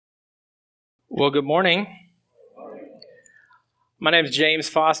Well, good morning. My name is James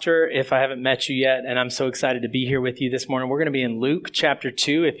Foster, if I haven't met you yet, and I'm so excited to be here with you this morning. We're going to be in Luke chapter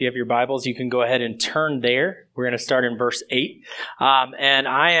 2. If you have your Bibles, you can go ahead and turn there. We're going to start in verse 8. And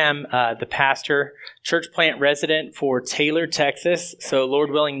I am the pastor, church plant resident for Taylor, Texas. So Lord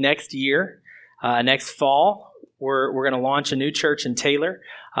willing, next year, next fall, we're going to launch a new church in Taylor.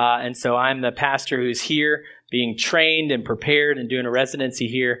 And so I'm the pastor who's here being trained and prepared and doing a residency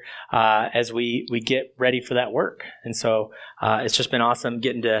here as we get ready for that work. And so it's just been awesome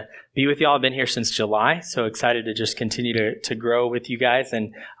getting to be with y'all. I've been here since July, so excited to just continue to grow with you guys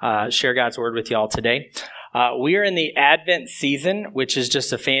and share God's word with y'all today. We are in the Advent season, which is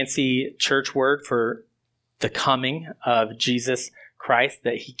just a fancy church word for the coming of Jesus Christ,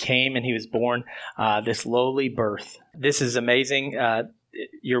 that he came and he was born, this lowly birth. This is amazing.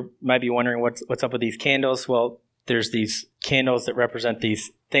 You might be wondering what's up with these candles. Well, there's these candles that represent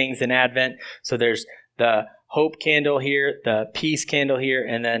these things in Advent. So there's the hope candle here, the peace candle here,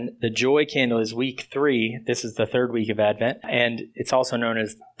 and then the joy candle is week 3. This is the third week of Advent. And it's also known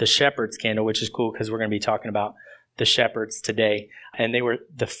as the shepherd's candle, which is cool because we're going to be talking about the shepherds today. And they were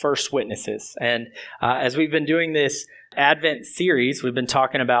the first witnesses. And as we've been doing this Advent series, we've been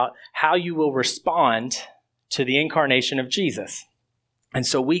talking about how you will respond to the incarnation of Jesus. And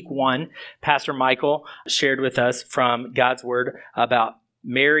so week 1, Pastor Michael shared with us from God's word about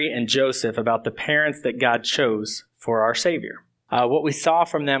Mary and Joseph, about the parents that God chose for our Savior. What we saw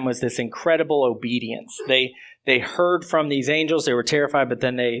from them was this incredible obedience. They heard from these angels, they were terrified, but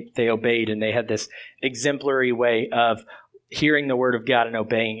then they obeyed, and they had this exemplary way of hearing the word of God and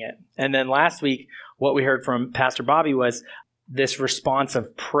obeying it. And then last week, what we heard from Pastor Bobby was this response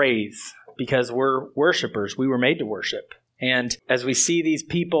of praise, because we're worshipers. We were made to worship. And as we see these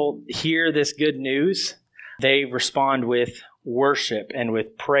people hear this good news, they respond with worship and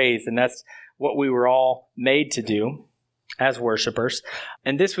with praise. And that's what we were all made to do as worshipers.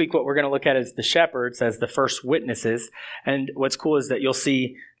 And this week, what we're going to look at is the shepherds as the first witnesses. And what's cool is that you'll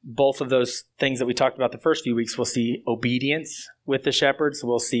see both of those things that we talked about the first few weeks. We'll see obedience with the shepherds.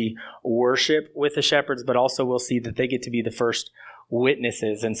 We'll see worship with the shepherds, but also we'll see that they get to be the first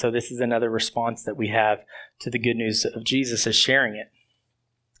witnesses. And so this is another response that we have to the good news of Jesus, is sharing it.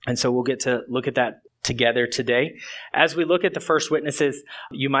 And so we'll get to look at that together today. As we look at the first witnesses,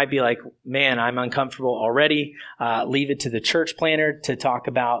 you might be like, man, I'm uncomfortable already. Leave it to the church planner to talk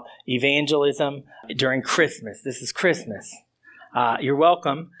about evangelism during Christmas. This is Christmas. You're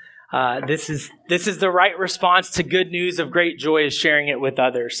welcome. This is the right response to good news of great joy, is sharing it with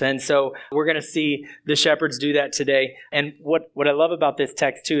others. And so we're going to see the shepherds do that today. And what I love about this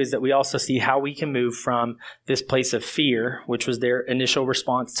text too is that we also see how we can move from this place of fear, which was their initial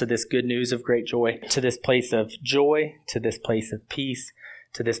response to this good news of great joy, to this place of joy, to this place of peace,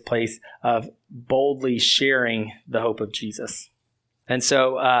 to this place of boldly sharing the hope of Jesus. And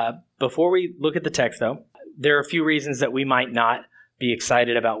so before we look at the text though, there are a few reasons that we might not be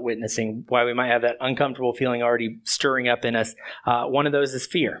excited about witnessing, why we might have that uncomfortable feeling already stirring up in us. One of those is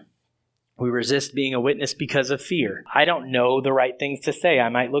fear. We resist being a witness because of fear. I don't know the right things to say. I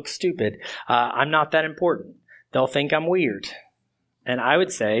might look stupid. I'm not that important. They'll think I'm weird. And I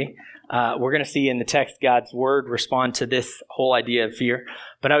would say, we're going to see in the text God's word respond to this whole idea of fear.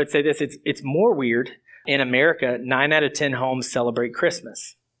 But I would say this, it's more weird. In America, 9 out of 10 homes celebrate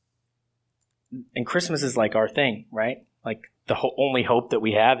Christmas. And Christmas is like our thing, right? Like the only hope that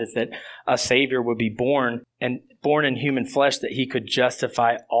we have is that a Savior would be born, and born in human flesh, that he could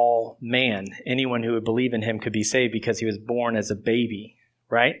justify all man. Anyone who would believe in him could be saved because he was born as a baby,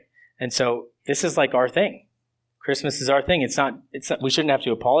 right? And so this is like our thing. Christmas is our thing. It's not, we shouldn't have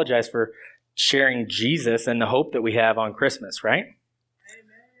to apologize for sharing Jesus and the hope that we have on Christmas, right?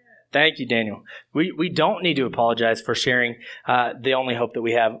 Thank you, Daniel. We don't need to apologize for sharing the only hope that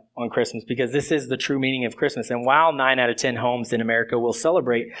we have on Christmas, because this is the true meaning of Christmas. And while 9 out of 10 homes in America will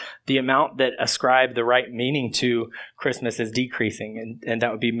celebrate, the amount that ascribe the right meaning to Christmas is decreasing. And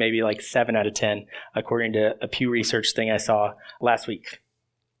that would be maybe like 7 out of 10, according to a Pew Research thing I saw last week.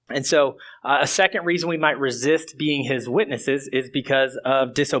 And so a second reason we might resist being his witnesses is because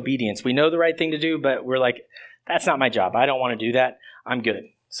of disobedience. We know the right thing to do, but we're like, that's not my job. I don't want to do that. I'm good.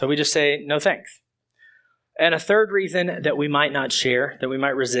 So we just say, no thanks. And a third reason that we might not share, that we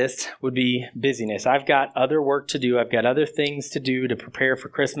might resist, would be busyness. I've got other work to do. I've got other things to do to prepare for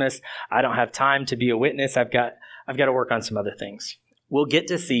Christmas. I don't have time to be a witness. I've got to work on some other things. We'll get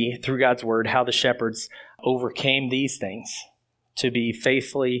to see through God's word how the shepherds overcame these things to be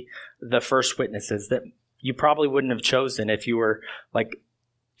faithfully the first witnesses that you probably wouldn't have chosen if you were like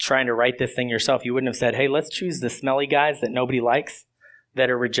trying to write this thing yourself. You wouldn't have said, hey, let's choose the smelly guys that nobody likes. that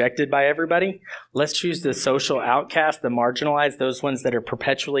are rejected by everybody. Let's choose the social outcast, the marginalized, those ones that are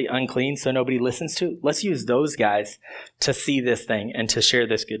perpetually unclean so nobody listens to. Let's use those guys to see this thing and to share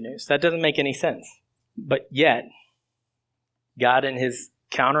this good news. That doesn't make any sense. But yet, God in his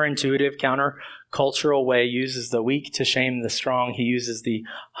counterintuitive, countercultural way uses the weak to shame the strong. He uses the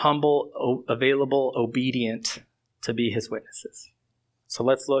humble, available, obedient to be his witnesses. So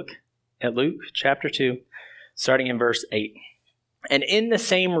let's look at Luke chapter 2, starting in verse 8. And in the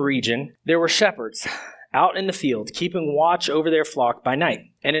same region, there were shepherds out in the field, keeping watch over their flock by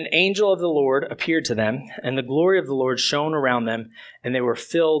night. And an angel of the Lord appeared to them, and the glory of the Lord shone around them, and they were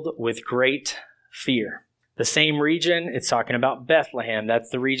filled with great fear. The same region, it's talking about Bethlehem. That's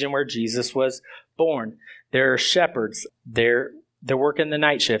the region where Jesus was born. There are shepherds. They're working the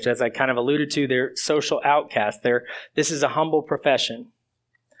night shift, as I kind of alluded to. They're social outcasts. This is a humble profession.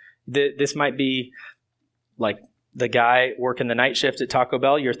 This might be like the guy working the night shift at Taco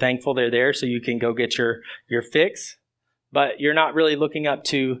Bell. You're thankful they're there so you can go get your fix, but you're not really looking up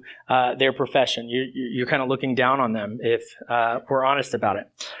to their profession. You're kind of looking down on them if we're honest about it.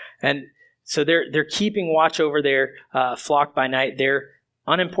 And so they're keeping watch over their flock by night. They're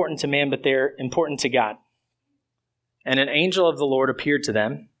unimportant to man, but they're important to God. And an angel of the Lord appeared to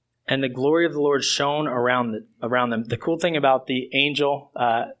them, and the glory of the Lord shone around them. The cool thing about the angel,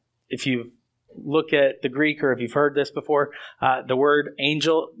 if you look at the Greek or if you've heard this before, the word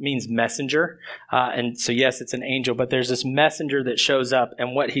angel means messenger. And so yes, it's an angel, but there's this messenger that shows up,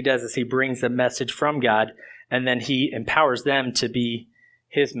 and what he does is he brings the message from God, and then he empowers them to be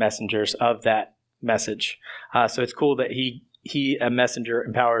his messengers of that message. So it's cool that he, a messenger,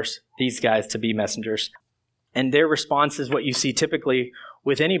 empowers these guys to be messengers. And their response is what you see typically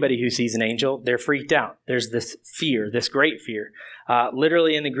with anybody who sees an angel. They're freaked out. There's this fear, this great fear.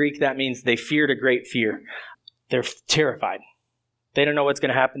 Literally in the Greek, that means they feared a great fear. They're terrified. They don't know what's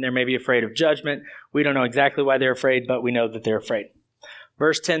going to happen. They're maybe afraid of judgment. We don't know exactly why they're afraid, but we know that they're afraid.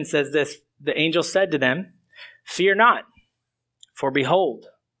 Verse 10 says this, the angel said to them, "Fear not, for behold,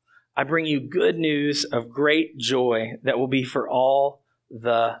 I bring you good news of great joy that will be for all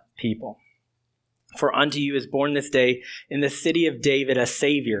the people. For unto you is born this day in the city of David a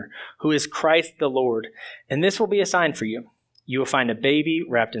Savior, who is Christ the Lord. And this will be a sign for you. You will find a baby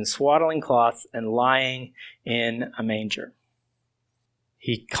wrapped in swaddling cloths and lying in a manger."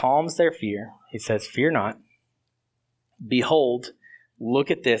 He calms their fear. He says, "Fear not. Behold, look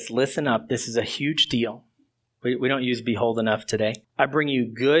at this. Listen up. This is a huge deal." We don't use behold enough today. "I bring you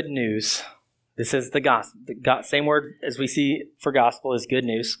good news." This is the gospel. Same word as we see for gospel is good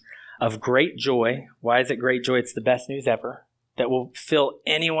news. "Of great joy." Why is it great joy? It's the best news ever that will fill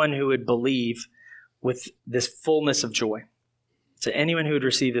anyone who would believe with this fullness of joy. To anyone who would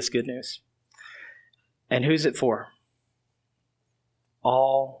receive this good news. And who's it for?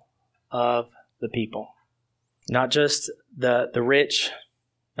 All of the people. Not just the rich,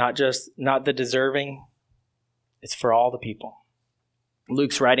 not the deserving. It's for all the people.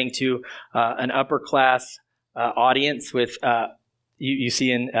 Luke's writing to an upper class audience with, you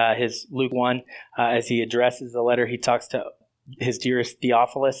see in his Luke 1, as he addresses the letter, he talks to his dearest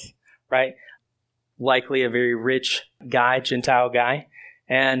Theophilus, right? Likely a very rich guy, Gentile guy.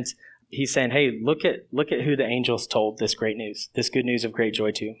 And he's saying, hey, look at who the angels told this great news, this good news of great joy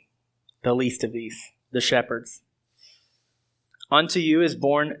to. The least of these, the shepherds. "Unto you is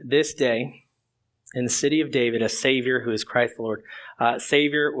born this day in the city of David a Savior, who is Christ the Lord."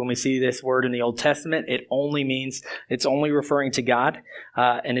 Savior, when we see this word in the Old Testament, it's only referring to God,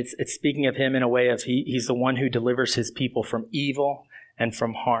 and it's speaking of him in a way of he's the one who delivers his people from evil and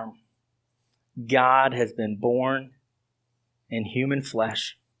from harm. God has been born in human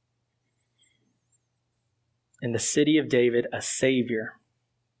flesh. In the city of David, a Savior,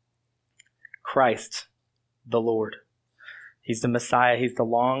 Christ the Lord. He's the Messiah. He's the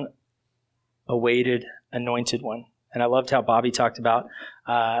long-awaited anointed one. And I loved how Bobby talked about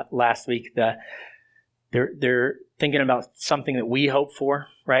last week that they're thinking about something that we hope for,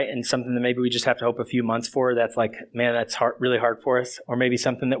 right? And something that maybe we just have to hope a few months for. That's like, man, that's really hard for us. Or maybe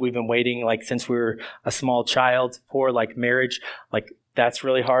something that we've been waiting like since we were a small child for, like marriage. Like that's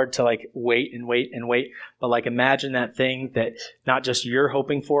really hard to like wait and wait and wait. But like imagine that thing that not just you're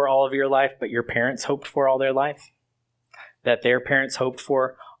hoping for all of your life, but your parents hoped for all their life. That their parents hoped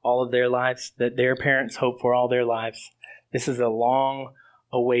for all of their lives, that their parents hope for all their lives. This is a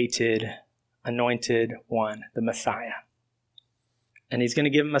long-awaited, anointed one, the Messiah. And he's going to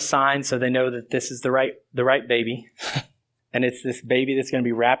give them a sign so they know that this is the right baby. And it's this baby that's going to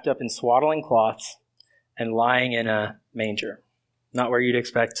be wrapped up in swaddling cloths and lying in a manger. Not where you'd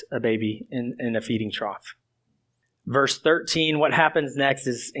expect a baby in a feeding trough. Verse 13, what happens next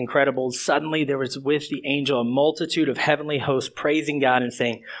is incredible. Suddenly there was with the angel a multitude of heavenly hosts praising God and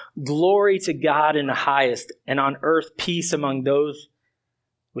saying, "Glory to God in the highest, and on earth peace among those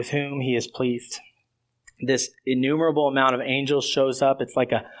with whom he is pleased." This innumerable amount of angels shows up. It's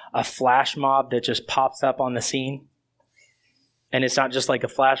like a flash mob that just pops up on the scene. And it's not just like a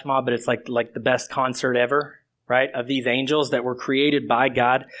flash mob, but it's like the best concert ever, right? Of these angels that were created by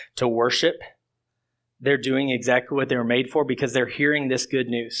God to worship. They're doing exactly what they were made for because they're hearing this good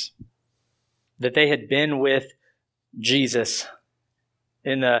news. That they had been with Jesus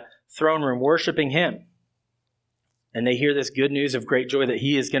in the throne room worshiping him. And they hear this good news of great joy that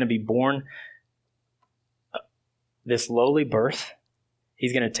he is going to be born this lowly birth.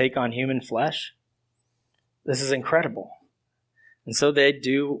 He's going to take on human flesh. This is incredible. And so they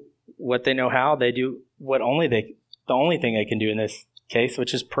do what they know how. They do what the only thing they can do in this case,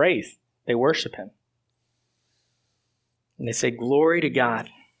 which is praise. They worship him. And they say, "Glory to God."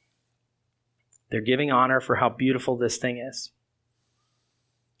 They're giving honor for how beautiful this thing is.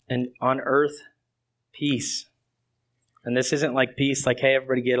 And on earth, peace. And this isn't like peace, like, hey,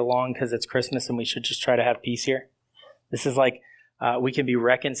 everybody get along because it's Christmas and we should just try to have peace here. This is like we can be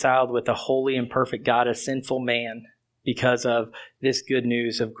reconciled with the holy and perfect God, a sinful man, because of this good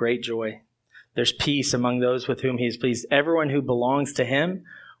news of great joy. There's peace among those with whom he is pleased. Everyone who belongs to him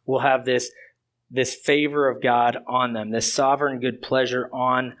will have this favor of God on them, this sovereign good pleasure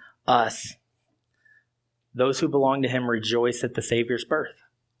on us. Those who belong to him rejoice at the Savior's birth.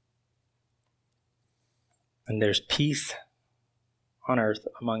 And there's peace on earth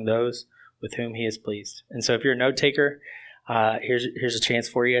among those with whom he is pleased. And so if you're a note taker, here's a chance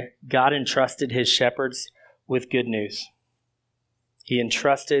for you. God entrusted his shepherds with good news. He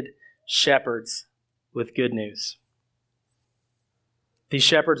entrusted shepherds with good news. These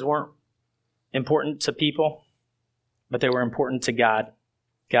shepherds weren't important to people, but they were important to God.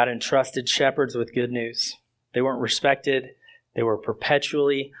 God entrusted shepherds with good news. They weren't respected. They were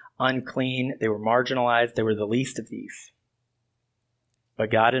perpetually unclean. They were marginalized. They were the least of these. But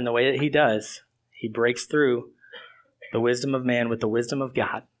God, in the way that he does, he breaks through the wisdom of man with the wisdom of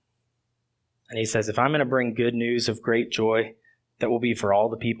God. And he says, if I'm going to bring good news of great joy that will be for all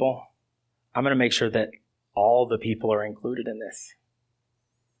the people, I'm going to make sure that all the people are included in this.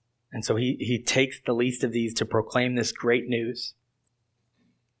 And so he takes the least of these to proclaim this great news.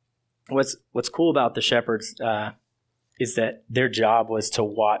 What's cool about the shepherds is that their job was to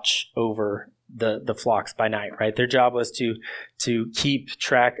watch over the flocks by night, right? Their job was to keep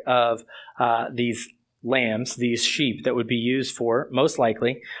track of these lambs, these sheep that would be used for, most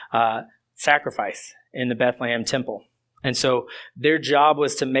likely, sacrifice in the Bethlehem temple. And so their job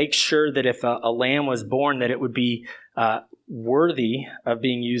was to make sure that if a lamb was born, that it would be worthy of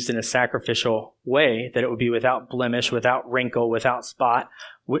being used in a sacrificial way, that it would be without blemish, without wrinkle, without spot.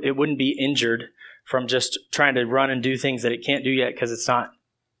 It wouldn't be injured from just trying to run and do things that it can't do yet because it's not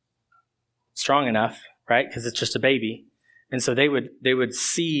strong enough, right? Because it's just a baby. And so they would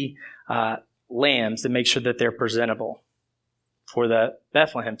see lambs and make sure that they're presentable for the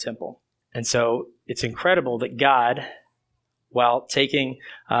Bethlehem temple. And so it's incredible that God, while taking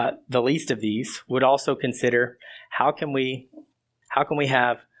the least of these, would also consider how can we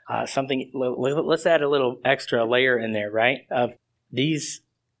have something. Let's add a little extra layer in there, right? Of these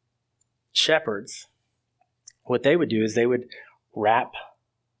shepherds, what they would do is they would wrap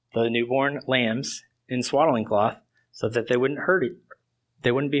the newborn lambs in swaddling cloth so that they wouldn't hurt it.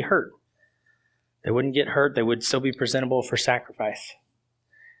 They wouldn't be hurt. They wouldn't get hurt. They would still be presentable for sacrifice.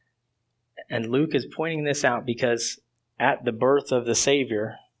 And Luke is pointing this out because at the birth of the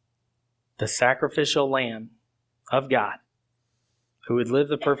Savior, the sacrificial lamb of God, who would live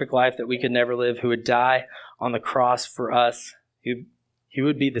the perfect life that we could never live, who would die on the cross for us, he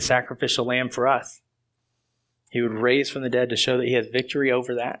would be the sacrificial lamb for us. He would raise from the dead to show that he has victory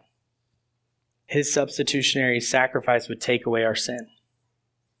over that. His substitutionary sacrifice would take away our sin.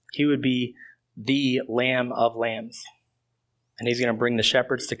 He would be the Lamb of Lambs. And he's going to bring the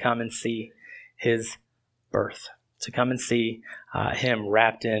shepherds to come and see his birth, to come and see him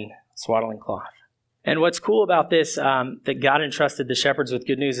wrapped in swaddling cloth. And what's cool about this, that God entrusted the shepherds with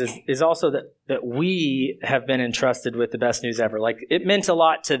good news, is also that we have been entrusted with the best news ever. Like, it meant a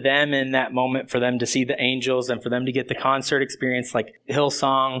lot to them in that moment for them to see the angels and for them to get the concert experience, like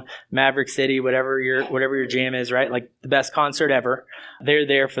Hillsong, Maverick City, whatever your jam is, right? Like the best concert ever. They're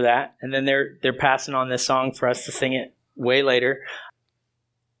there for that. And then they're passing on this song for us to sing it way later.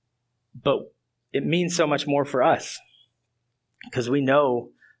 But it means so much more for us because we know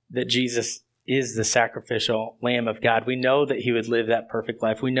that Jesus is the sacrificial Lamb of God. We know that he would live that perfect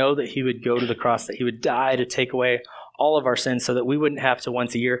life. We know that he would go to the cross, that he would die to take away all of our sins so that we wouldn't have to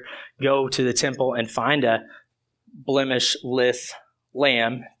once a year go to the temple and find a blemishless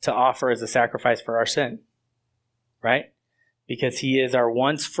lamb to offer as a sacrifice for our sin, right? Because he is our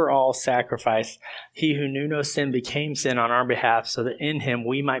once for all sacrifice. He who knew no sin became sin on our behalf so that in him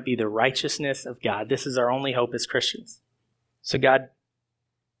we might be the righteousness of God. This is our only hope as Christians. So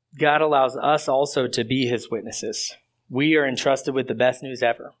God allows us also to be his witnesses. We are entrusted with the best news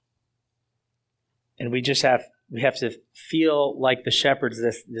ever. And we have to feel like the shepherds,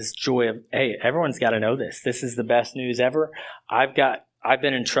 this joy of, hey, everyone's got to know this. This is the best news ever. I've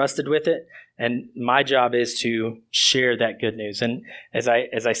been entrusted with it, and my job is to share that good news. And as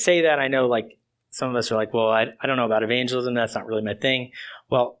I say that, I know like some of us are like, well, I don't know about evangelism. That's not really my thing.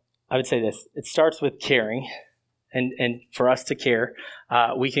 Well, I would say this. It starts with caring. And for us to care,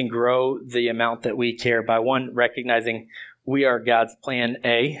 we can grow the amount that we care by, one, recognizing we are God's plan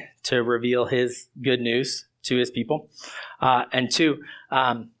A to reveal his good news to his people. And two,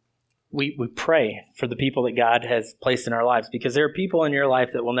 we pray for the people that God has placed in our lives, because there are people in your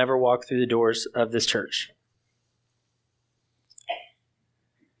life that will never walk through the doors of this church.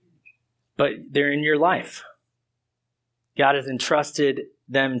 But they're in your life. God has entrusted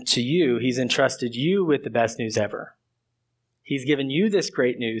them to you. He's entrusted you with the best news ever. He's given you this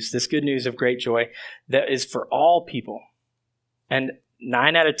great news, this good news of great joy that is for all people. And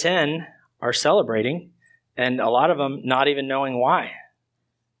 9 out of 10 are celebrating, and a lot of them not even knowing why.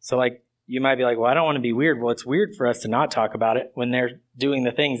 So like, you might be like, well, I don't want to be weird. Well, it's weird for us to not talk about it when they're doing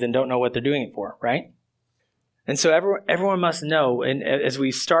the things and don't know what they're doing it for, right? And so everyone must know. And as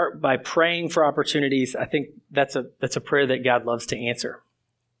we start by praying for opportunities, I think that's a prayer that God loves to answer.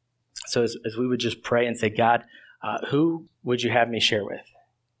 So as we would just pray and say, God, who would you have me share with?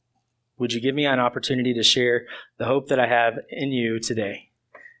 Would you give me an opportunity to share the hope that I have in you today?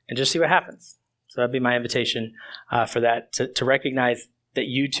 And just see what happens. So that'd be my invitation for that, to recognize that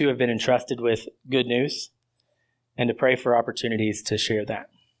you too have been entrusted with good news and to pray for opportunities to share that.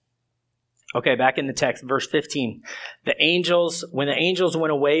 Okay, back in the text, verse 15. When the angels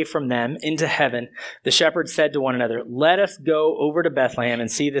went away from them into heaven, the shepherds said to one another, let us go over to Bethlehem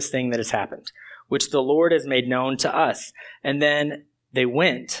and see this thing that has happened, which the Lord has made known to us. And then they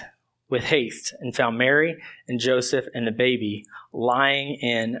went with haste and found Mary and Joseph and the baby lying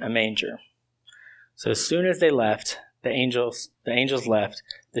in a manger. So as soon as they left, the angels left,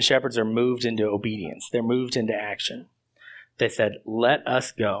 the shepherds are moved into obedience. They're moved into action. They said, let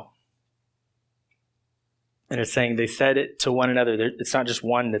us go. And it's saying they said it to one another. It's not just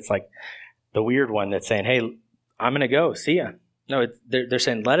one that's like the weird one that's saying, hey, I'm going to go. See ya. No, they're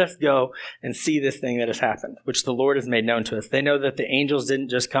saying, let us go and see this thing that has happened, which the Lord has made known to us. They know that the angels didn't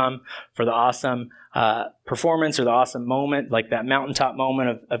just come for the awesome performance or the awesome moment, like that mountaintop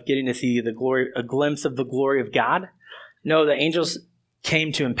moment of getting to see the glory, a glimpse of the glory of God. No, the angels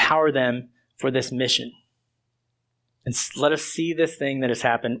came to empower them for this mission. And let us see this thing that has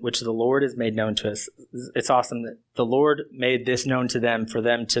happened, which the Lord has made known to us. It's awesome that the Lord made this known to them for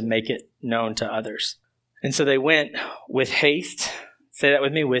them to make it known to others. And so they went with haste. Say that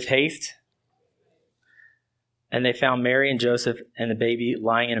with me, with haste. And they found Mary and Joseph and the baby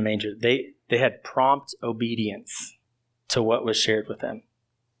lying in a manger. They had prompt obedience to what was shared with them.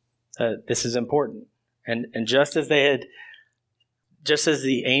 This is important. And just as the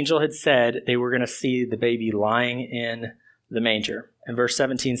angel had said, they were going to see the baby lying in the manger. And verse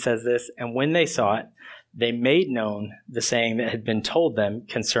 17 says this, and when they saw it, they made known the saying that had been told them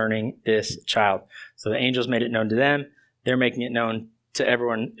concerning this child. So the angels made it known to them. They're making it known to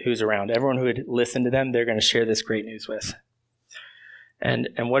everyone who's around. Everyone who had listened to them, they're going to share this great news with. And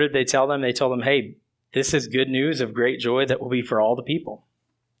what did they tell them? They told them, hey, this is good news of great joy that will be for all the people.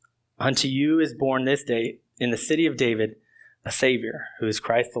 Unto you is born this day in the city of David a Savior, who is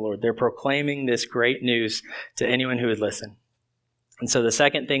Christ the Lord. They're proclaiming this great news to anyone who would listen. And so the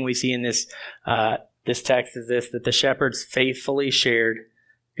second thing we see in this text is this, that the shepherds faithfully shared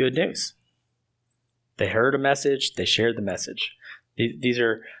good news. They heard a message, they shared the message. These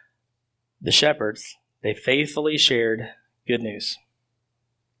are the shepherds. They faithfully shared good news.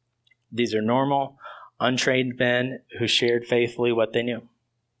 These are normal, untrained men who shared faithfully what they knew.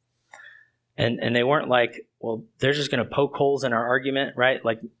 And they weren't like, well, they're just going to poke holes in our argument, right?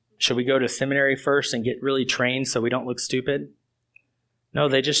 Like, should we go to seminary first and get really trained so we don't look stupid? No,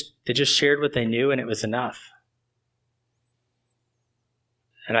 they just shared what they knew, and it was enough.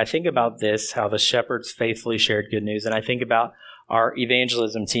 And I think about this, how the shepherds faithfully shared good news. And I think about our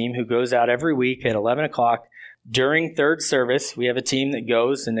evangelism team who goes out every week at 11 o'clock during third service, we have a team that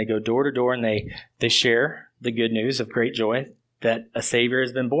goes and they go door to door and they share the good news of great joy that a Savior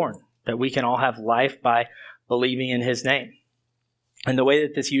has been born, that we can all have life by believing in his name. And the way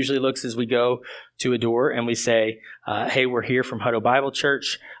that this usually looks is we go to a door and we say, hey, we're here from Hutto Bible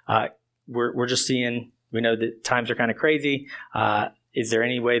Church. We're just seeing, we know that times are kind of crazy. Is there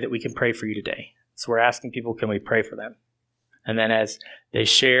any way that we can pray for you today? So we're asking people, can we pray for them? And then as they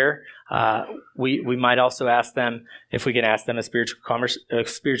share, we might also ask them if we can ask them a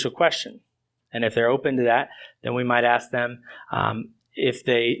spiritual question. And if they're open to that, then we might ask them if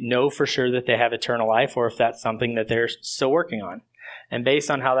they know for sure that they have eternal life or if that's something that they're still working on. And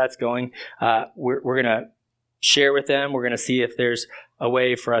based on how that's going, we're going to share with them. We're going to see if there's a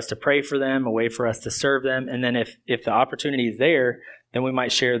way for us to pray for them, a way for us to serve them. And then if the opportunity is there, then we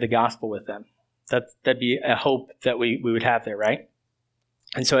might share the gospel with them. That'd be a hope that we would have there, right?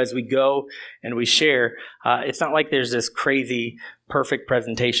 And so as we go and we share, it's not like there's this crazy, perfect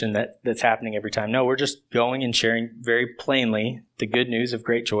presentation that's happening every time. No, we're just going and sharing very plainly the good news of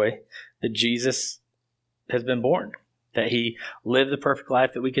great joy that Jesus has been born, that he lived the perfect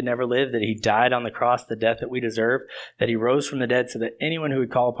life that we could never live, that he died on the cross, the death that we deserve, that he rose from the dead so that anyone who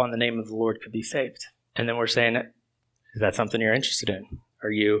would call upon the name of the Lord could be saved. And then we're saying, is that something you're interested in?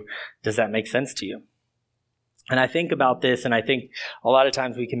 Does that make sense to you? And I think about this, and I think a lot of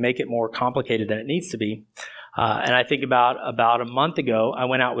times we can make it more complicated than it needs to be. And I think about a month ago, I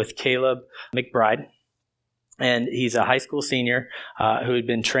went out with Caleb McBride, and he's a high school senior who had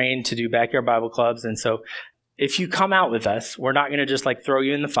been trained to do backyard Bible clubs. And so if you come out with us, we're not going to just like throw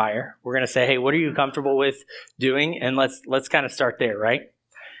you in the fire. We're going to say, hey, what are you comfortable with doing? And let's kind of start there, right?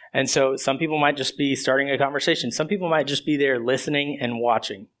 And so some people might just be starting a conversation. Some people might just be there listening and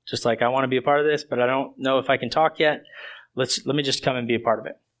watching. Just like, I want to be a part of this, but I don't know if I can talk yet. Let me just come and be a part of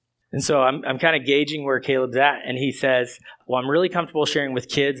it. And so I'm kind of gauging where Caleb's at. And he says, well, I'm really comfortable sharing with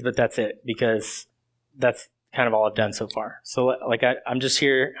kids, but that's it, because that's kind of all I've done so far. So like I'm just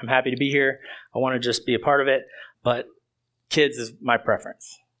here. I'm happy to be here. I want to just be a part of it. But kids is my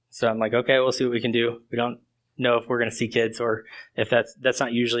preference. So I'm like, okay, we'll see what we can do. We don't know if we're going to see kids or if that's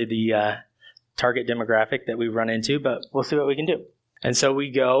not usually the target demographic that we run into, but we'll see what we can do. And so we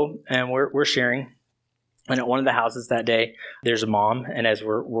go and we're sharing. And at one of the houses that day, there's a mom. And as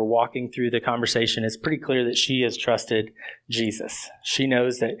we're walking through the conversation, it's pretty clear that she has trusted Jesus. She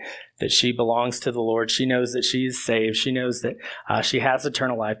knows that she belongs to the Lord. She knows that she is saved. She knows that she has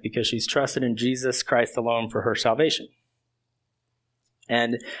eternal life because she's trusted in Jesus Christ alone for her salvation.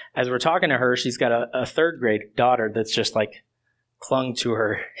 And as we're talking to her, she's got a third grade daughter that's just like clung to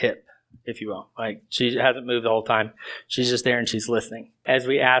her hip, if you will. Like she hasn't moved the whole time. She's just there and she's listening. As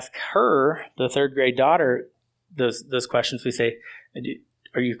we ask her, the third grade daughter, those questions, we say,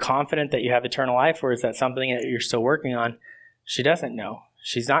 are you confident that you have eternal life, or is that something that you're still working on? She doesn't know.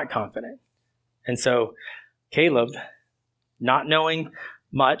 She's not confident. And so Caleb, not knowing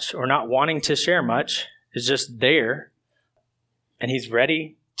much or not wanting to share much, is just there. And he's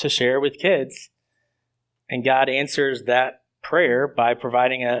ready to share with kids. And God answers that prayer by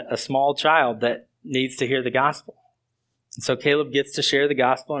providing a small child that needs to hear the gospel. And so Caleb gets to share the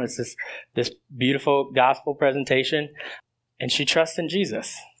gospel, and it's this beautiful gospel presentation. And she trusts in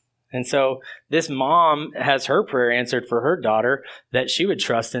Jesus. And so this mom has her prayer answered for her daughter, that she would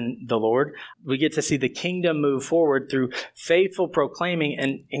trust in the Lord. We get to see the kingdom move forward through faithful proclaiming,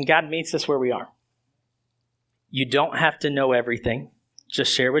 and God meets us where we are. You don't have to know everything.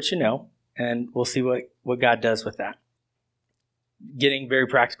 Just share what you know, and we'll see what God does with that. Getting very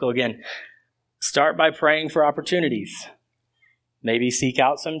practical again. Start by praying for opportunities. Maybe seek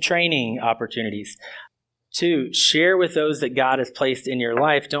out some training opportunities. 2, share with those that God has placed in your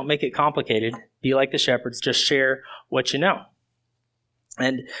life. Don't make it complicated. Be like the shepherds. Just share what you know.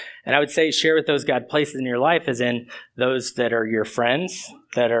 And I would say share with those God places in your life, as in those that are your friends,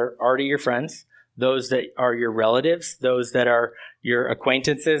 that are already your friends. Those that are your relatives, those that are your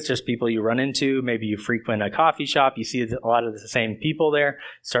acquaintances, just people you run into. Maybe you frequent a coffee shop. You see a lot of the same people there.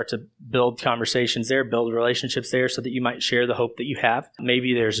 Start to build conversations there, build relationships there so that you might share the hope that you have.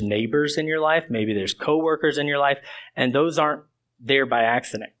 Maybe there's neighbors in your life. Maybe there's coworkers in your life. And those aren't there by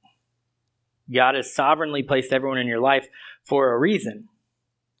accident. God has sovereignly placed everyone in your life for a reason.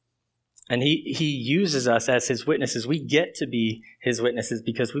 And he uses us as his witnesses. We get to be his witnesses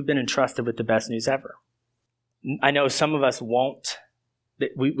because we've been entrusted with the best news ever. I know some of us won't.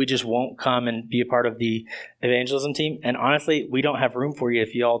 We just won't come and be a part of the evangelism team. And honestly, we don't have room for you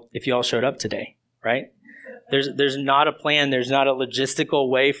if y'all showed up today, right? There's not a plan. There's not a logistical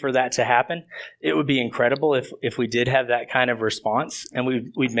way for that to happen. It would be incredible if we did have that kind of response, and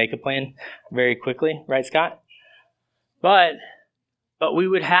we'd make a plan very quickly, right, Scott? But we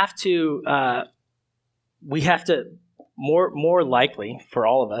would have to, more likely for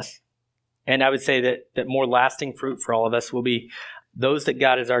all of us, and I would say that more lasting fruit for all of us will be those that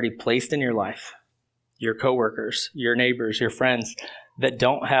God has already placed in your life, your coworkers, your neighbors, your friends that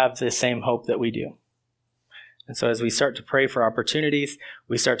don't have the same hope that we do. And so as we start to pray for opportunities,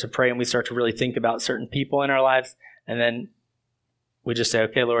 we start to pray and we start to really think about certain people in our lives. And then we just say,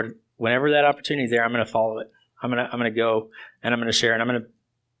 okay, Lord, whenever that opportunity is there, I'm going to follow it. I'm going to go and I'm going to share, and I'm going to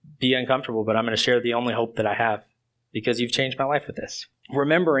be uncomfortable, but I'm going to share the only hope that I have because you've changed my life with this.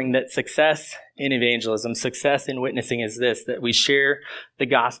 Remembering that success in evangelism, success in witnessing is this, that we share the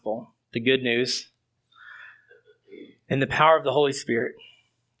gospel, the good news, in the power of the Holy Spirit,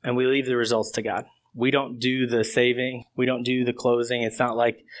 and we leave the results to God. We don't do the saving. We don't do the closing. It's not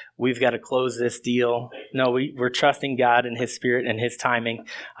like we've got to close this deal. No, we're trusting God and His Spirit and His timing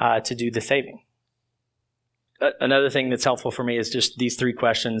to do the saving. Another thing that's helpful for me is just these 3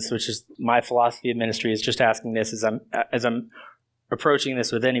 questions, which is my philosophy of ministry, is just asking this as I'm approaching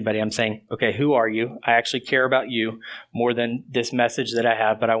this with anybody. I'm saying, okay, who are you? I actually care about you more than this message that I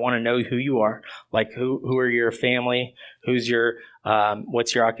have, but I want to know who you are. Like who are your family? Who's your,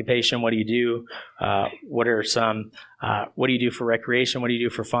 what's your occupation? What do you do? What do you do for recreation? What do you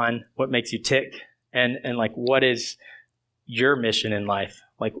do for fun? What makes you tick? And like, what is your mission in life?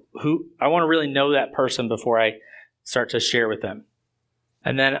 Like I want to really know that person before I start to share with them.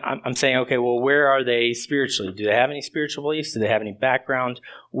 And then I'm saying, okay, well, where are they spiritually? Do they have any spiritual beliefs? Do they have any background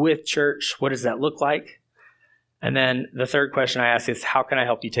with church? What does that look like? And then the third question I ask is, how can I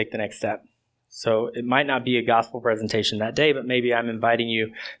help you take the next step? So it might not be a gospel presentation that day, but maybe I'm inviting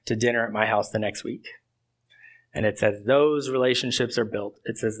you to dinner at my house the next week. And it's as those relationships are built,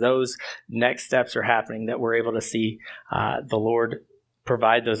 it's as those next steps are happening that we're able to see the Lord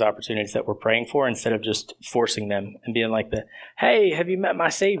provide those opportunities that we're praying for instead of just forcing them and being like hey, have you met my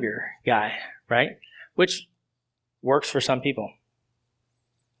Savior guy, right? Which works for some people.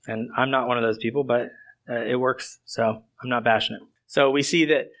 And I'm not one of those people, but it works, so I'm not bashing it. So we see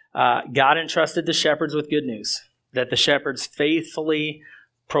that God entrusted the shepherds with good news, that the shepherds faithfully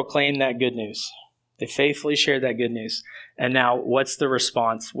proclaimed that good news. They faithfully shared that good news. And now what's the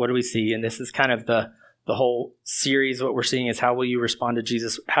response? What do we see? And this is kind of the whole series. What we're seeing is, how will you respond to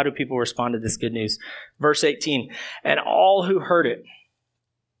Jesus? How do people respond to this good news? Verse 18, and all who heard it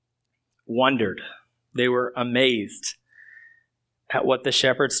wondered. They were amazed at what the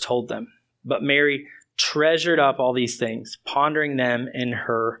shepherds told them. But Mary treasured up all these things, pondering them in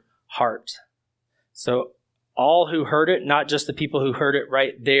her heart. So all who heard it, not just the people who heard it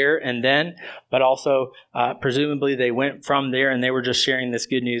right there and then, but also presumably they went from there and they were just sharing this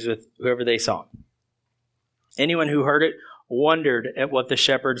good news with whoever they saw. Anyone who heard it wondered at what the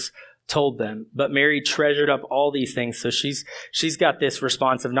shepherds told them. But Mary treasured up all these things. So she's got this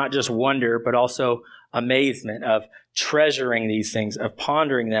response of not just wonder, but also amazement, of treasuring these things, of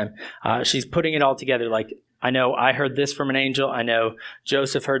pondering them. She's putting it all together. Like, I know I heard this from an angel. I know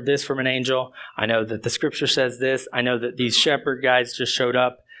Joseph heard this from an angel. I know that the scripture says this. I know that these shepherd guys just showed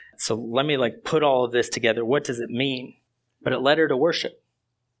up. So let me put all of this together. What does it mean? But it led her to worship.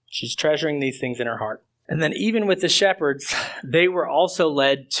 She's treasuring these things in her heart. And then even with the shepherds, they were also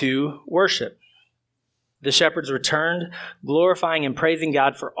led to worship. The shepherds returned, glorifying and praising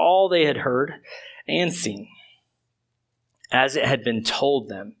God for all they had heard and seen, as it had been told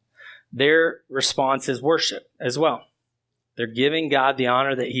them. Their response is worship as well. They're giving God the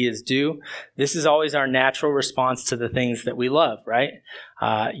honor that He is due. This is always our natural response to the things that we love, right?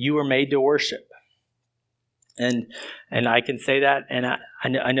 You were made to worship. And I can say that, and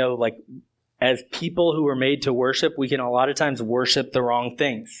I know, as people who are made to worship, we can a lot of times worship the wrong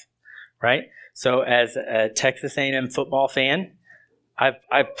things, right? So as a Texas A&M football fan,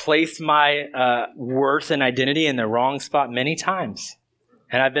 I've placed my worth and identity in the wrong spot many times.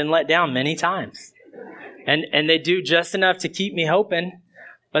 And I've been let down many times. And they do just enough to keep me hoping,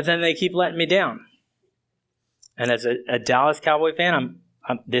 but then they keep letting me down. And as a Dallas Cowboy fan,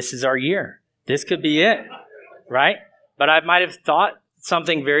 this is our year. This could be it, right? But I might have thought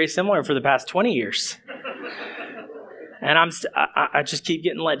something very similar for the past 20 years. And I just keep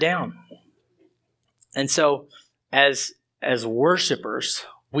getting let down. And so as worshipers,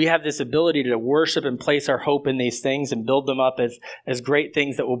 we have this ability to worship and place our hope in these things and build them up as great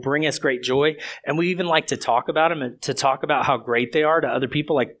things that will bring us great joy. And we even like to talk about them and to talk about how great they are to other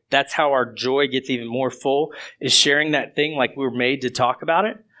people. That's how our joy gets even more full, is sharing that thing like we were made to talk about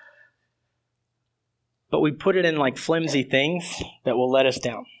it. But we put it in flimsy things that will let us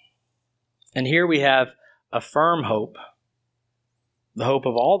down. And here we have a firm hope, the hope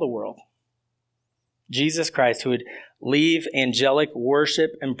of all the world. Jesus Christ, who would leave angelic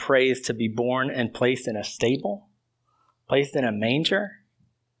worship and praise to be born and placed in a stable, placed in a manger.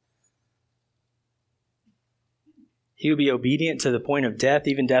 He would be obedient to the point of death,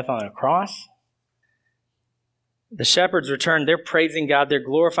 even death on a cross. The shepherds returned. They're praising God. They're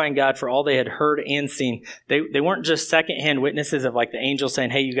glorifying God for all they had heard and seen. They weren't just secondhand witnesses of like the angels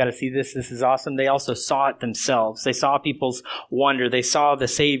saying, hey, you got to see this. This is awesome. They also saw it themselves. They saw people's wonder. They saw the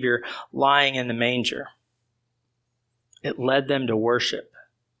Savior lying in the manger. It led them to worship.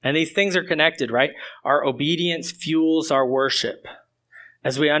 And these things are connected, right? Our obedience fuels our worship.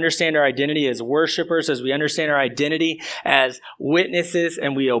 As we understand our identity as worshipers, as we understand our identity as witnesses,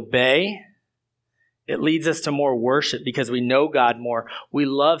 and we obey, it leads us to more worship because we know God more, we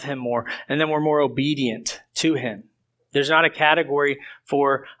love Him more, and then we're more obedient to Him. There's not a category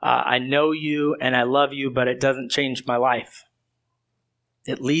for I know you and I love you, but it doesn't change my life.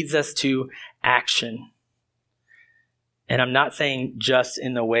 It leads us to action. And I'm not saying just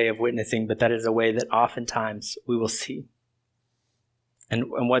in the way of witnessing, but that is a way that oftentimes we will see. And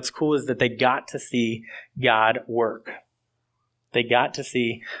what's cool is that they got to see God work. They got to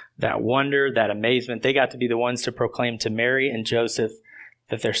see that wonder, that amazement. They got to be the ones to proclaim to Mary and Joseph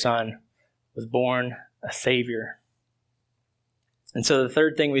that their son was born a Savior. And so the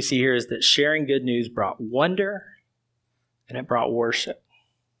third thing we see here is that sharing good news brought wonder and it brought worship.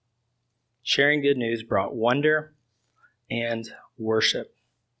 Sharing good news brought wonder and worship.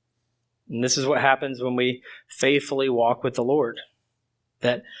 And this is what happens when we faithfully walk with the Lord.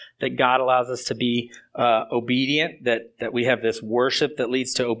 That God allows us to be obedient, that we have this worship that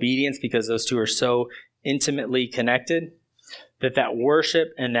leads to obedience because those two are so intimately connected, that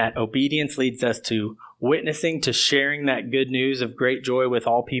worship and that obedience leads us to witnessing, to sharing that good news of great joy with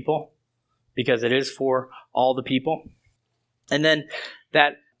all people, because it is for all the people. And then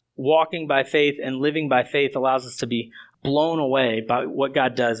that walking by faith and living by faith allows us to be blown away by what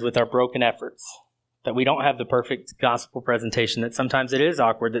God does with our broken efforts. That we don't have the perfect gospel presentation, that sometimes it is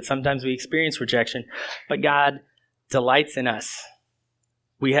awkward, that sometimes we experience rejection, but God delights in us.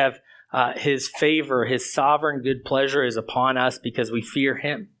 We have His favor, His sovereign good pleasure is upon us because we fear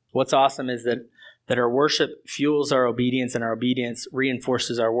Him. What's awesome is that our worship fuels our obedience and our obedience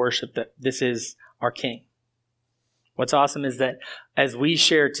reinforces our worship, that this is our King. What's awesome is that as we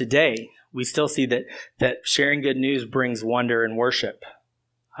share today, we still see that sharing good news brings wonder and worship.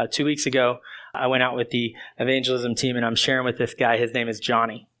 2 weeks ago, I went out with the evangelism team and I'm sharing with this guy. His name is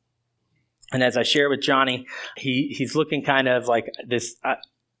Johnny. And as I share with Johnny, he's looking kind of like this.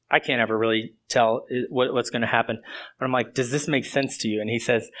 I can't ever really tell what's going to happen. But I'm like, does this make sense to you? And he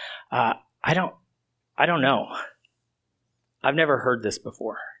says, I don't know. I've never heard this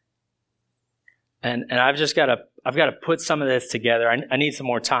before. And I've got to put some of this together. I need some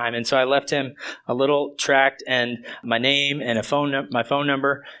more time. And so I left him a little tract and my name and my phone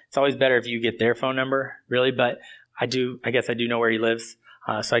number. It's always better if you get their phone number, really. But I guess I do know where he lives.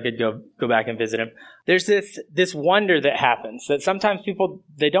 So I could go back and visit him. There's this wonder that happens that sometimes people,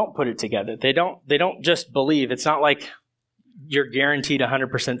 they don't put it together. They don't just believe. It's not like you're guaranteed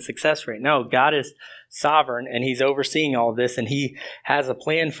 100% success rate. No, God is sovereign and He's overseeing all of this and He has a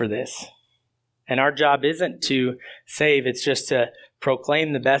plan for this. And our job isn't to save, it's just to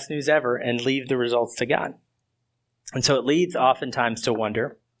proclaim the best news ever and leave the results to God. And so it leads oftentimes to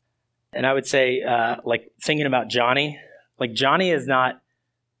wonder. And I would say, like thinking about Johnny, like Johnny is not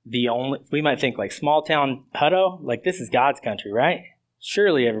the only, we might think like small town Hutto, like this is God's country, right?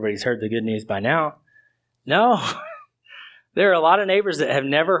 Surely everybody's heard the good news by now. No, there are a lot of neighbors that have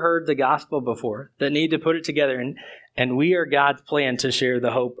never heard the gospel before that need to put it together. And we are God's plan to share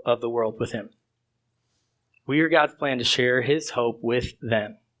the hope of the world with Him. We are God's plan to share His hope with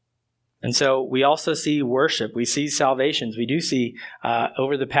them. And so we also see worship. We see salvations. We do see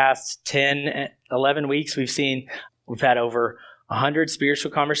over the past 10, 11 weeks, we've had over 100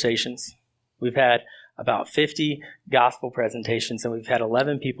 spiritual conversations. We've had about 50 gospel presentations, and we've had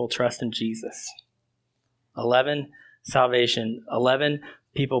 11 people trust in Jesus. 11 salvation, 11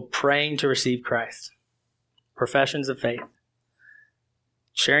 people praying to receive Christ. Professions of faith.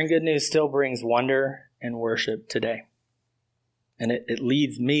 Sharing good news still brings wonder and worship today. And it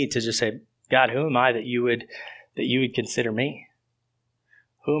leads me to just say, God, who am I that you would consider me?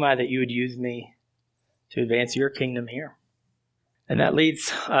 Who am I that you would use me to advance your kingdom here? And that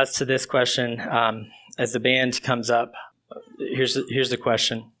leads us to this question. As the band comes up, here's the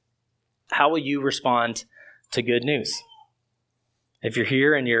question. How will you respond to good news? If you're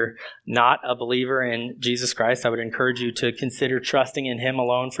here and you're not a believer in Jesus Christ, I would encourage you to consider trusting in Him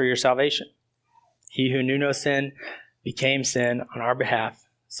alone for your salvation. He who knew no sin became sin on our behalf,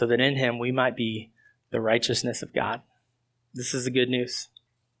 so that in Him we might be the righteousness of God. This is the good news.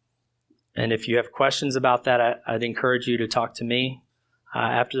 And if you have questions about that, I'd encourage you to talk to me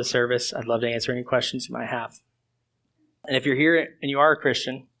after the service. I'd love to answer any questions you might have. And if you're here and you are a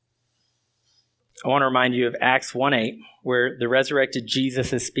Christian, I want to remind you of Acts 1:8, where the resurrected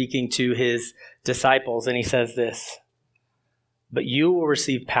Jesus is speaking to his disciples, and he says this, "But you will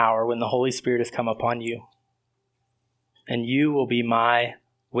receive power when the Holy Spirit has come upon you, and you will be my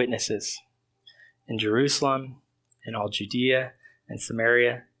witnesses in Jerusalem, in all Judea and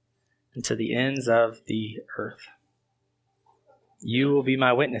Samaria, and to the ends of the earth." You will be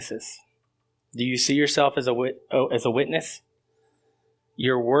my witnesses. Do you see yourself as a witness?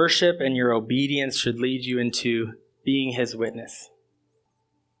 Your worship and your obedience should lead you into being his witness.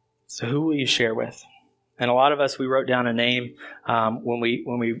 So who will you share with? And a lot of us, we wrote down a name when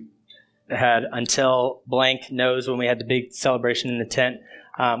we had Until Blank Knows, when we had the big celebration in the tent.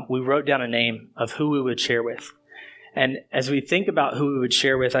 We wrote down a name of who we would share with. And as we think about who we would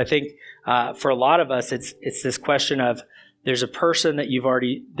share with, I think for a lot of us, it's this question of, there's a person that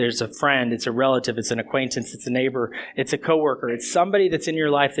there's a friend, it's a relative, it's an acquaintance, it's a neighbor, it's a coworker, it's somebody that's in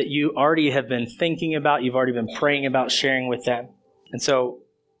your life that you already have been thinking about, you've already been praying about sharing with them. And so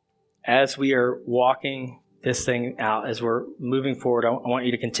as we are walking this thing out, as we're moving forward, I want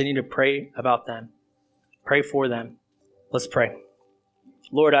you to continue to pray about them. Pray for them. Let's pray.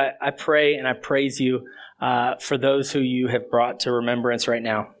 Lord, I pray and I praise you for those who you have brought to remembrance right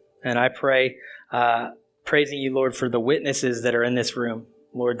now. And I pray, praising you, Lord, for the witnesses that are in this room.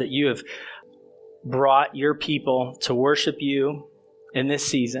 Lord, that you have brought your people to worship you in this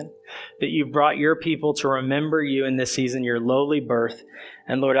season, that you've brought your people to remember you in this season, your lowly birth.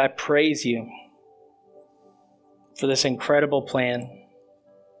 And Lord, I praise you for this incredible plan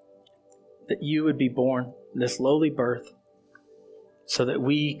that you would be born, this lowly birth, so that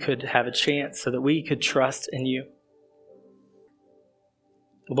we could have a chance, so that we could trust in you.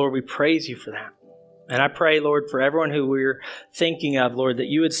 Lord, we praise you for that. And I pray, Lord, for everyone who we're thinking of, Lord, that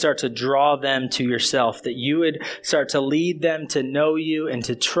you would start to draw them to yourself, that you would start to lead them to know you and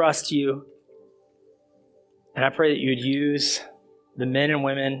to trust you. And I pray that you would use the men and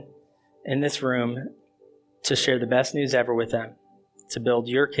women in this room to share the best news ever with them, to build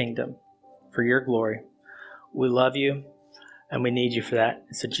your kingdom for your glory. We love you and we need you for that.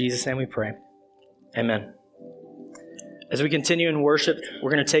 It's in Jesus' name we pray. Amen. As we continue in worship,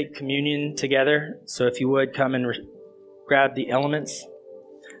 we're going to take communion together. So if you would, come and grab the elements,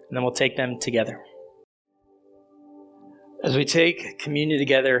 and then we'll take them together. As we take communion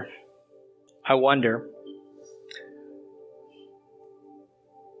together, I wonder,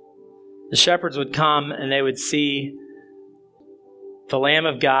 the shepherds would come and they would see the Lamb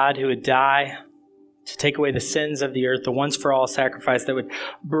of God who would die to take away the sins of the earth, the once for all sacrifice that would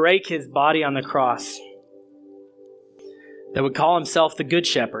break his body on the cross, that would call himself the Good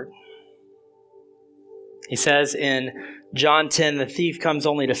Shepherd. He says in John 10, "The thief comes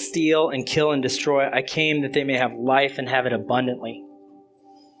only to steal and kill and destroy. I came that they may have life and have it abundantly.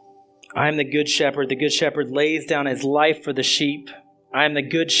 I am the Good Shepherd. The Good Shepherd lays down his life for the sheep. I am the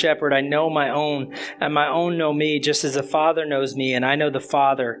Good Shepherd. I know my own, and my own know me, just as the Father knows me, and I know the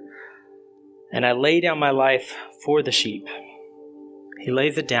Father. And I lay down my life for the sheep." He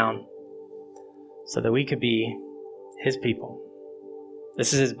lays it down so that we could be his people.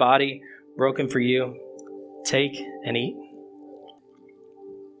 This is his body broken for you. Take and eat.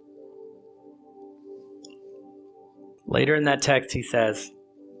 Later in that text, he says,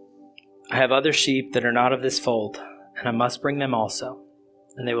 "I have other sheep that are not of this fold, and I must bring them also.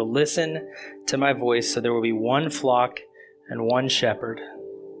 And they will listen to my voice, so there will be one flock and one shepherd.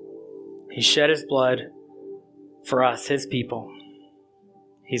 He shed his blood for us, his people.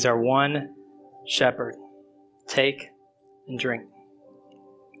 He's our one shepherd. Take and drink."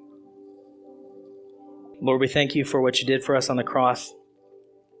 Lord, we thank you for what you did for us on the cross.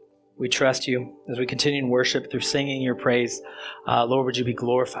 We trust you as we continue in worship through singing your praise. Lord, would you be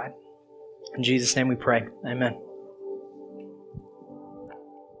glorified? In Jesus' name we pray. Amen.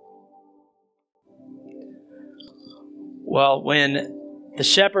 Well, when the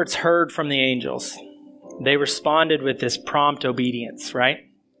shepherds heard from the angels, they responded with this prompt obedience, right?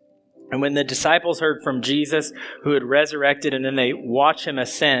 And when the disciples heard from Jesus, who had resurrected, and then they watch him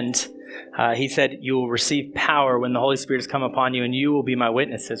ascend, he said, "You will receive power when the Holy Spirit has come upon you, and you will be my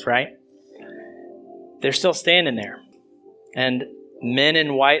witnesses," right? They're still standing there. And men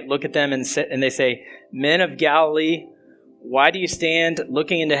in white look at them and they say, "Men of Galilee, why do you stand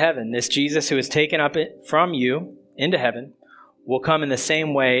looking into heaven? This Jesus who is taken up from you into heaven will come in the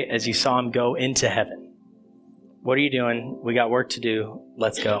same way as you saw him go into heaven. What are you doing? We got work to do.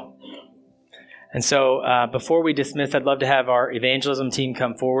 Let's go." And so before we dismiss, I'd love to have our evangelism team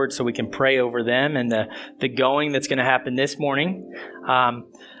come forward so we can pray over them and the going that's going to happen this morning.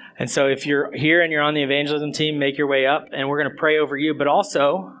 And so if you're here and you're on the evangelism team, make your way up, and we're going to pray over you. But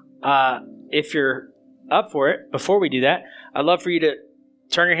also, if you're up for it, before we do that, I'd love for you to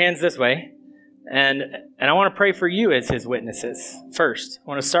turn your hands this way. And I want to pray for you as his witnesses first. I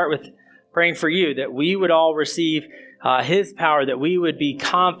want to start with praying for you, that we would all receive his power, that we would be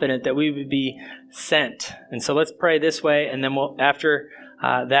confident, that we would be sent. And so let's pray this way, and then after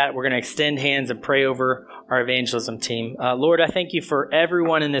that, we're going to extend hands and pray over our evangelism team. Lord, I thank you for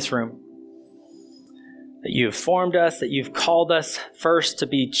everyone in this room, that you've formed us, that you've called us first to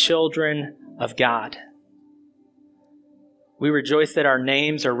be children of God. We rejoice that our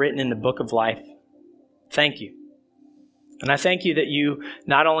names are written in the book of life. Thank you. And I thank you that you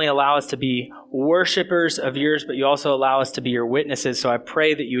not only allow us to be worshipers of yours, but you also allow us to be your witnesses. So I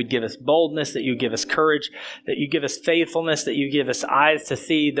pray that you would give us boldness, that you give us courage, that you give us faithfulness, that you give us eyes to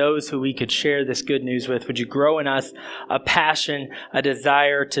see those who we could share this good news with. Would you grow in us a passion, a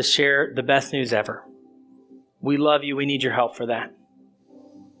desire to share the best news ever? We love you. We need your help for that.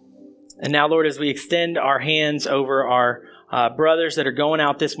 And now, Lord, as we extend our hands over our brothers that are going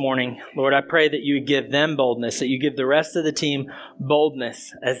out this morning, Lord, I pray that you would give them boldness, that you give the rest of the team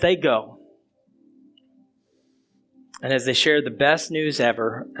boldness as they go. And as they share the best news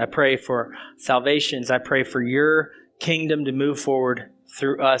ever, I pray for salvations. I pray for your kingdom to move forward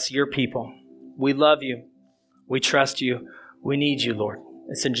through us, your people. We love you. We trust you. We need you, Lord.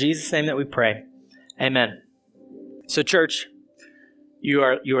 It's in Jesus' name that we pray. Amen. So, church, you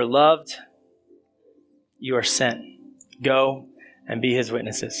are loved. You are sent. Go and be his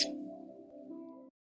witnesses.